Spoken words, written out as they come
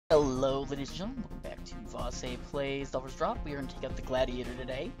Hello, ladies and gentlemen, welcome back to Vasae Plays Delver's Drop. We are going to take up the Gladiator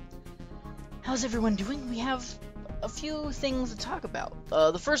today. How's everyone doing? We have a few things to talk about.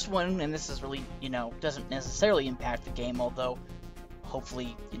 The first one, and this is really, doesn't necessarily impact the game, although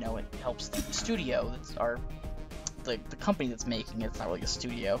hopefully, it helps the studio, that's the company that's making it. It's not really a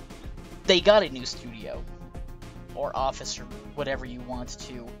studio. They got a new studio, or office, or whatever you want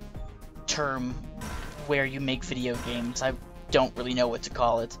to term where you make video games. I don't really know what to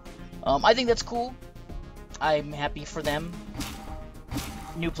call it. I think that's cool. I'm happy for them.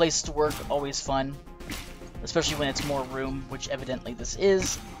 New places to work, always fun. Especially when it's more room, which evidently this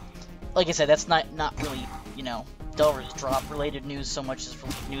is. Like I said, that's not really, Delver's Drop related news so much as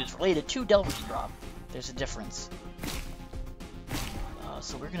news related to Delver's Drop. There's a difference.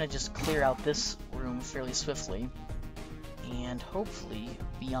 So we're gonna just clear out this room fairly swiftly. And hopefully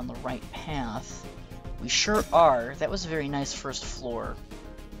be on the right path. We sure are. That was a very nice first floor.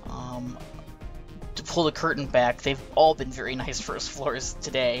 To pull the curtain back, they've all been very nice first floors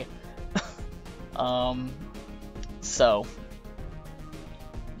today. So,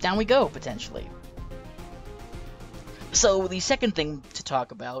 down we go, potentially. So, the second thing to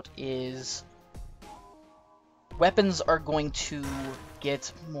talk about is weapons are going to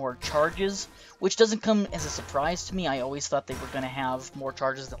get more charges, which doesn't come as a surprise to me. I always thought they were going to have more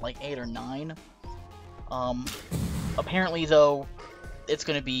charges at like 8 or 9. Apparently, though, it's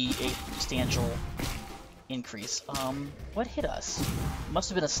going to be a substantial increase. What hit us? Must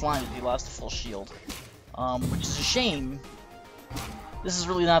have been a slime if he lost a full shield. Which is a shame. This is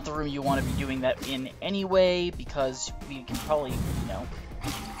really not the room you want to be doing that in anyway, because we can probably,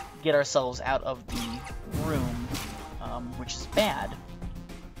 get ourselves out of the room, which is bad,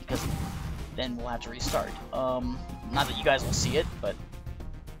 because then we'll have to restart. Not that you guys will see it, but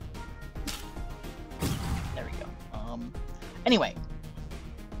there we go. Anyway,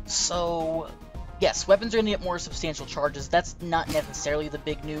 so yes, weapons are going to get more substantial charges. That's not necessarily the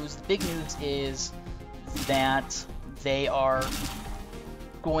big news. The big news is that they are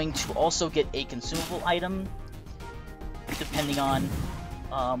going to also get a consumable item, depending on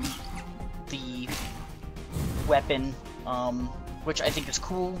the weapon, which I think is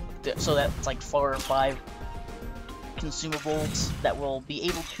cool. So that's like 4 or 5 consumables that will be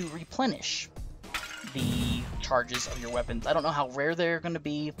able to replenish the charges of your weapons. I don't know how rare they're going to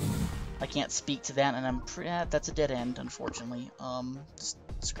be. I can't speak to that, and I'm that's a dead end, unfortunately. Just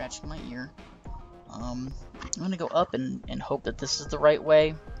scratching my ear. I'm gonna go up and hope that this is the right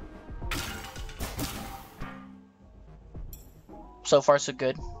way. So far, so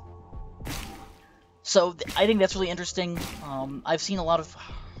good. So, I think that's really interesting. I've seen a lot of...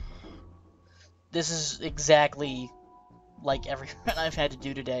 This is exactly like everything I've had to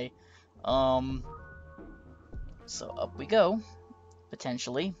do today. So, up we go.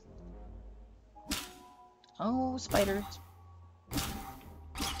 Potentially. Oh, spiders.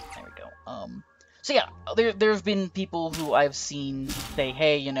 There we go. So yeah, there's been people who I've seen say,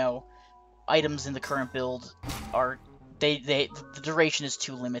 hey, items in the current build are, the duration is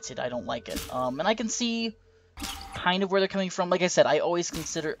too limited, I don't like it. And I can see kind of where they're coming from. Like I said, I always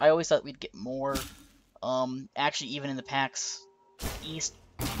thought we'd get more. Actually, even in the PAX East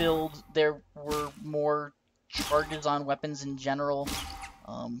build, there were more charges on weapons in general.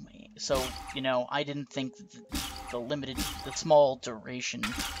 So, I didn't think that the small duration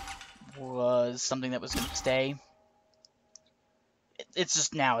was something that was going to stay. It's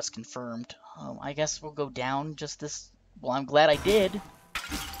just now it's confirmed. I guess we'll go down just this. Well, I'm glad I did.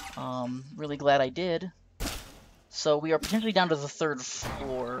 Really glad I did. So we are potentially down to the 3rd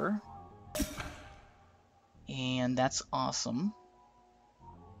floor. And that's awesome.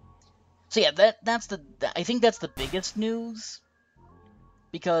 So yeah, I think that's the biggest news.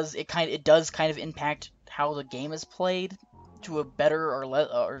 Because it does kind of impact how the game is played to a better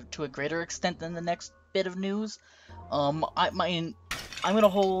or to a greater extent than the next bit of news. I'm gonna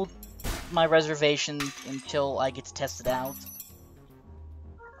hold my reservation until I get to test it out.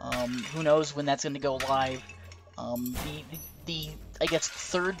 Who knows when that's gonna go live? The I guess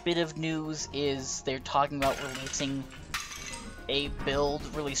 3rd bit of news is they're talking about releasing a build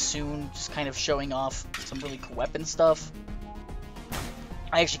really soon, just kind of showing off some really cool weapon stuff.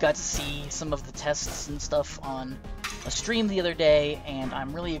 I actually got to see some of the tests and stuff on a stream the other day, and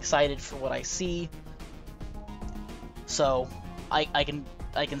I'm really excited for what I see. So, I can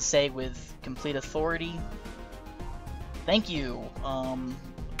say with complete authority, thank you.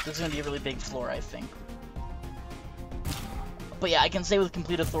 This is going to be a really big floor, I think. But yeah, I can say with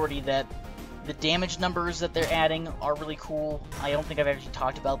complete authority that the damage numbers that they're adding are really cool. I don't think I've actually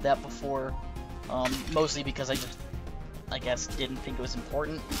talked about that before, mostly because I guess didn't think it was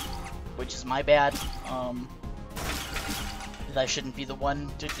important. which is my bad. I shouldn't be the one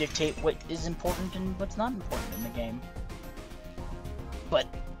to dictate what is important and what's not important in the game. But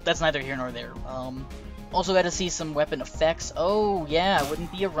that's neither here nor there. Also got to see some weapon effects. Oh yeah, it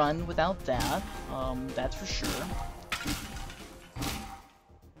wouldn't be a run without that. That's for sure.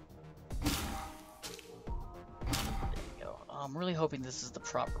 There we go. I'm really hoping this is the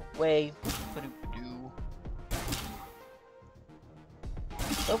proper way.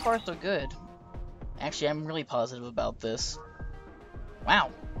 So far, so good. Actually, I'm really positive about this.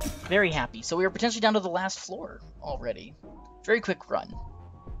 Wow, very happy. So we are potentially down to the last floor already. Very quick run.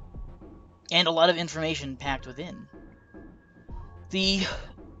 And a lot of information packed within. The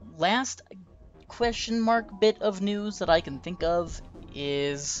last question mark bit of news that I can think of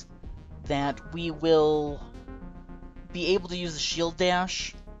is that we will be able to use the shield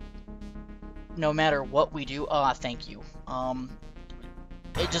dash no matter what we do. Ah, thank you.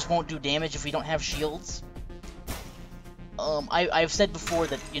 It just won't do damage if we don't have shields. I've said before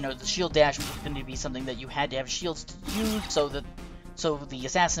that, you know, the shield dash was going to be something that you had to have shields to use, so the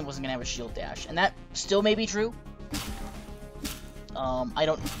assassin wasn't going to have a shield dash, and that still may be true. I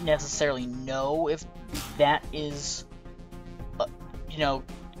don't necessarily know if that is, you know,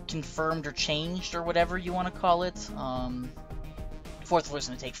 confirmed or changed or whatever you want to call it. Fourth floor is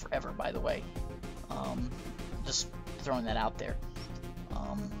going to take forever, by the way. Just throwing that out there.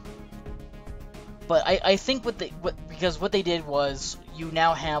 But I think because what they did was you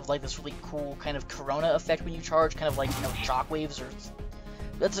now have like this really cool kind of corona effect when you charge, kind of like, you know, shockwaves, or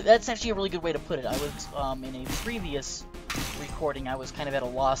that's actually a really good way to put it. I was in a previous recording, I was kind of at a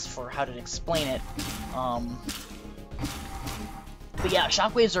loss for how to explain it. But yeah,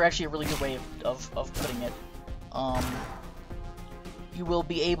 shockwaves are actually a really good way of putting it. You will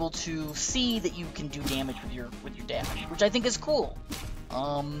be able to see that you can do damage with your dash, which I think is cool.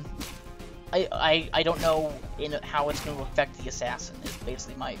 I don't know how it's going to affect the assassin, is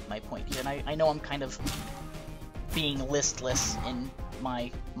basically my point here. And I know I'm kind of being listless in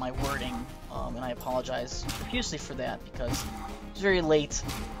my wording, and I apologize profusely for that, because it's very late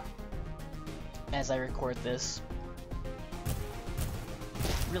as I record this.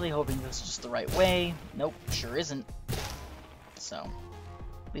 Really hoping this is just the right way. Nope, sure isn't. So,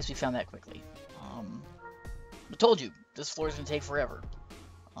 at least we found that quickly. I told you, this floor is going to take forever.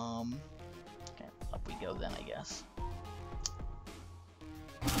 Okay, up we go then, I guess.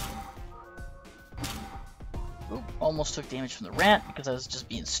 Oop, almost took damage from the rat because I was just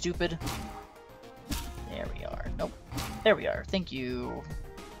being stupid. There we are. Nope. There we are. Thank you.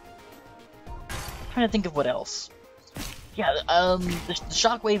 Trying to think of what else. Yeah, the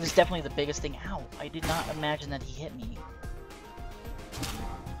shockwave is definitely the biggest thing. Ow, I did not imagine that he hit me.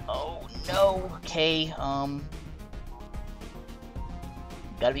 Oh no. Okay,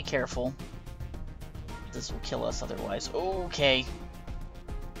 gotta be careful. This will kill us otherwise. Okay.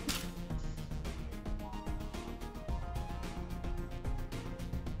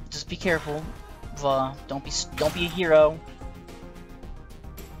 Just be careful. Don't be a hero.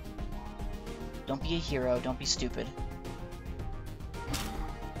 Don't be a hero. Don't be stupid.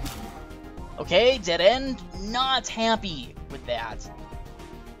 Okay, dead end. Not happy with that.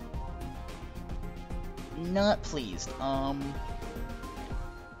 Not pleased.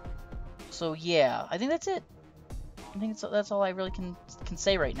 So yeah, I think that's it. I think that's all I really can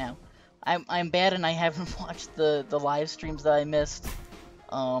say right now. I'm bad and I haven't watched the live streams that I missed.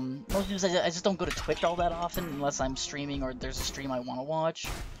 Most times I just don't go to Twitch all that often unless I'm streaming or there's a stream I want to watch.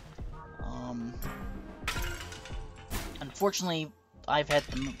 Unfortunately, I've had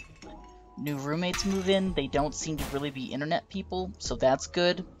the new roommates move in. They don't seem to really be internet people, so that's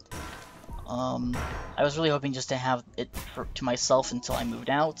good. I was really hoping just to have it to myself until I moved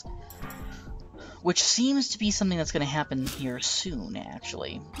out, which seems to be something that's going to happen here soon,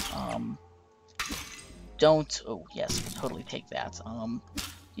 actually. Don't... Oh, yes, we'll totally take that.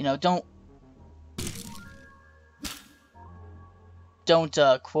 You know, don't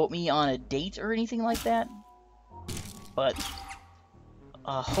quote me on a date or anything like that, but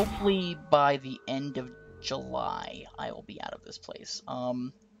hopefully by the end of July, I will be out of this place.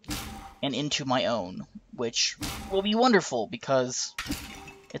 And into my own, which will be wonderful because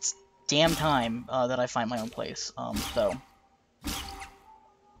it's damn time that I find my own place. So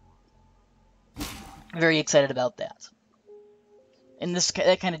very excited about that. And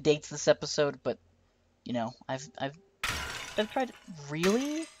that kind of dates this episode, but you know, I've tried.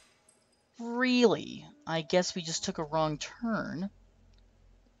 Really. I guess we just took a wrong turn.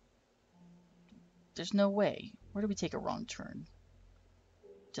 There's no way. Where did we take a wrong turn?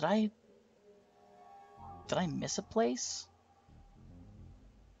 Did I miss a place?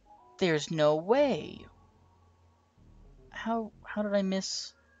 There's no way. How did I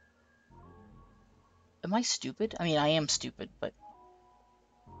miss? Am I stupid? I mean, I am stupid, but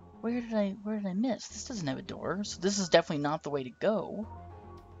where did I miss? This doesn't have a door, so this is definitely not the way to go.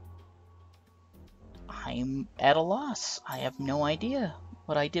 I'm at a loss. I have no idea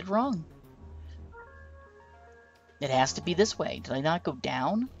what I did wrong. It has to be this way. Did I not go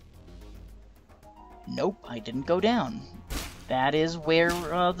down? Nope, I didn't go down. That is where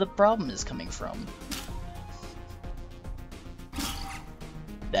the problem is coming from.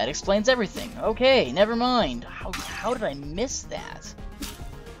 That explains everything. Okay, never mind. How did I miss that?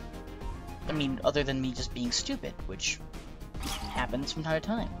 I mean, other than me just being stupid, which happens from time to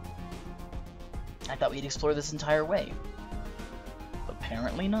time. I thought we'd explore this entire way.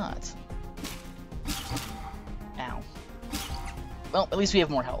 Apparently not. Ow. Well, at least we have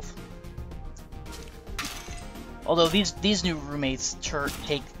more health. Although these new roommates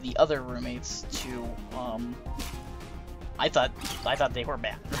take the other roommates to I thought they were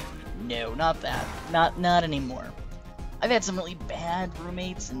bad. No, not that. Not anymore. I've had some really bad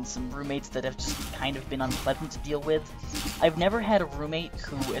roommates and some roommates that have just kind of been unpleasant to deal with. I've never had a roommate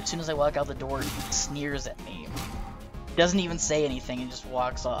who, as soon as I walk out the door, sneers at me. Doesn't even say anything and just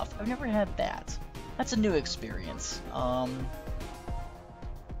walks off. I've never had that. That's a new experience. Not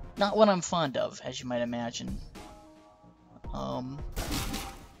what I'm fond of, as you might imagine.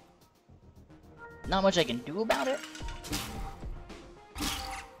 Not much I can do about it.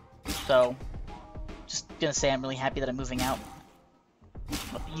 So, just gonna say I'm really happy that I'm moving out.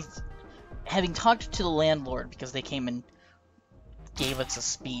 Having talked to the landlord, because they came and gave us a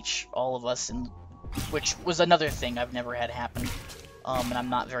speech, all of us, and which was another thing I've never had happen, and I'm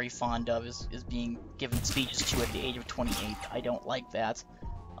not very fond of, is being given speeches to at the age of 28. I don't like that.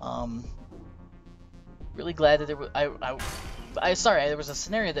 Really glad that there was, sorry, there was a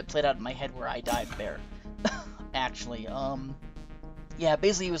scenario that played out in my head where I died there. Actually, yeah,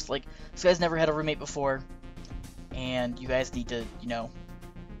 basically it was like, this guy's never had a roommate before, and you guys need to, you know,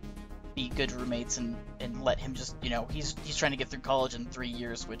 be good roommates and let him just, you know, he's trying to get through college in 3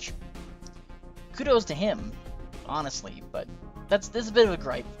 years, which, kudos to him, honestly, but this is a bit of a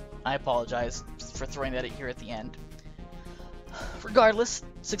gripe. I apologize for throwing that here at the end. Regardless,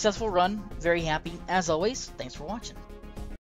 successful run, very happy. As always, thanks for watching.